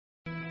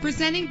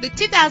Presenting the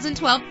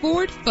 2012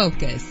 Ford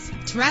Focus.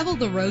 Travel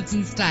the roads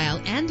in style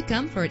and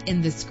comfort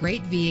in this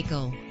great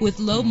vehicle. With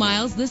low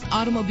miles, this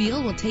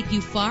automobile will take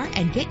you far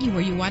and get you where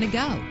you want to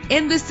go.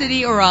 In the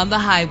city or on the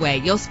highway,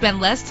 you'll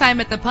spend less time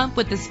at the pump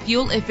with this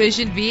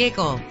fuel-efficient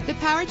vehicle. The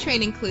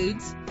powertrain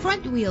includes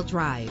front-wheel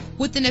drive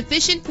with an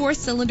efficient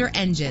 4-cylinder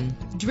engine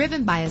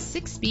driven by a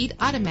 6-speed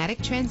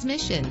automatic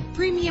transmission.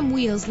 Premium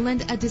wheels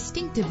lend a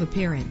distinctive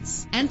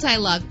appearance.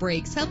 Anti-lock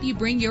brakes help you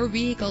bring your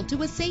vehicle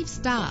to a safe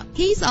stop.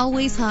 He's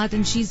always hot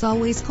and she's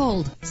always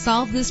cold.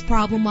 Solve this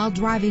problem while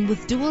driving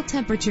with dual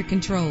temperature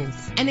controls.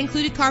 An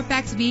included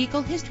Carfax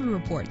Vehicle History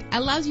Report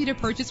allows you to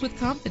purchase with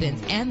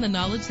confidence and the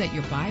knowledge that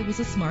your buy was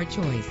a smart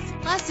choice.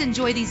 Plus,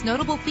 enjoy these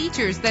notable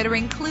features that are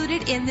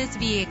included in this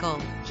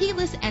vehicle: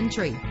 keyless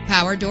entry,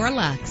 power door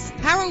locks,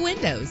 power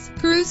windows,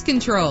 cruise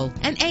control,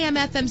 an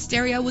AM/FM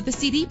stereo with a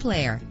CD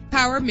player,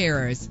 power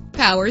mirrors,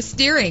 power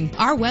steering.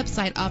 Our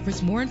website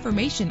offers more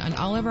information on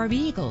all of our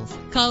vehicles.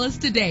 Call us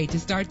today to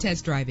start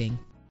test driving.